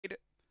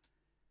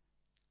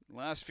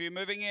Last few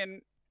moving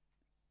in.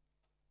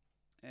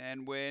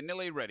 And we're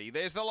nearly ready.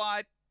 There's the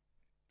light.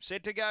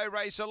 Set to go,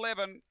 race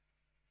 11.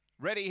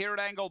 Ready here at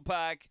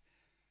Angle-Park.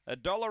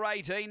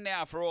 $1.18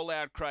 now for All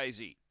Out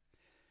Crazy.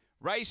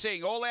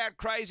 Racing, All Out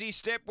Crazy,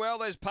 step well.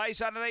 There's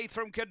pace underneath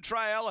from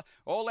Contrail.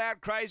 All Out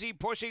Crazy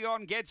pushing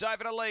on, gets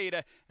over to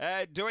lead.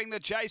 Doing the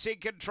chasing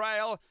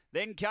Contrail.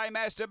 Then came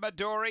Aston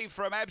Midori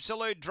from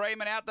Absolute Dream,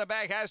 and out the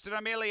back Aston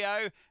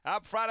Emilio.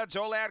 Up front it's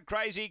All Out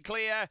Crazy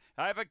clear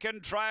over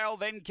Contrail.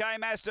 Then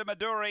came Aston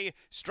Midori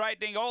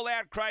straightening. All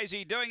Out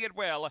Crazy doing it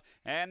well,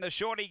 and the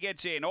shorty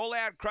gets in. All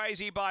Out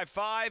Crazy by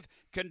 5.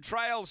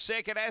 Contrail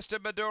second,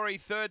 Aston Midori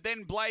third.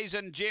 Then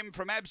Blazin' Jim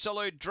from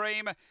Absolute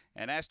Dream,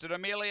 and Aston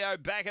Emilio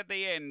back at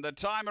the end. The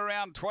time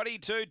around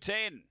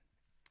 22.10.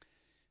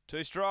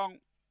 Too strong.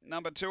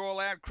 Number 2, All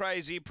Out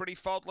Crazy. Pretty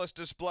faultless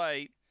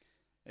display.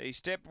 He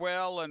stepped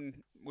well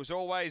and was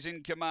always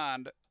in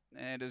command,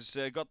 and has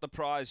got the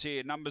prize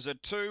here. Numbers are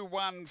 2,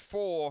 1,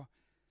 4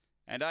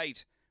 and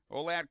 8.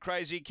 All Out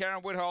Crazy,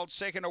 Karen Whitholt.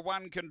 Second to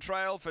 1,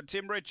 Contrail for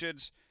Tim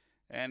Richards,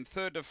 and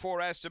third to 4,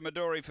 Aston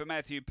Midori for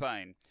Matthew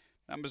Payne.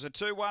 Numbers are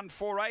 2, 1,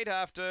 4, 8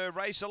 after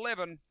race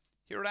 11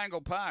 here at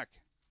Angle-Park.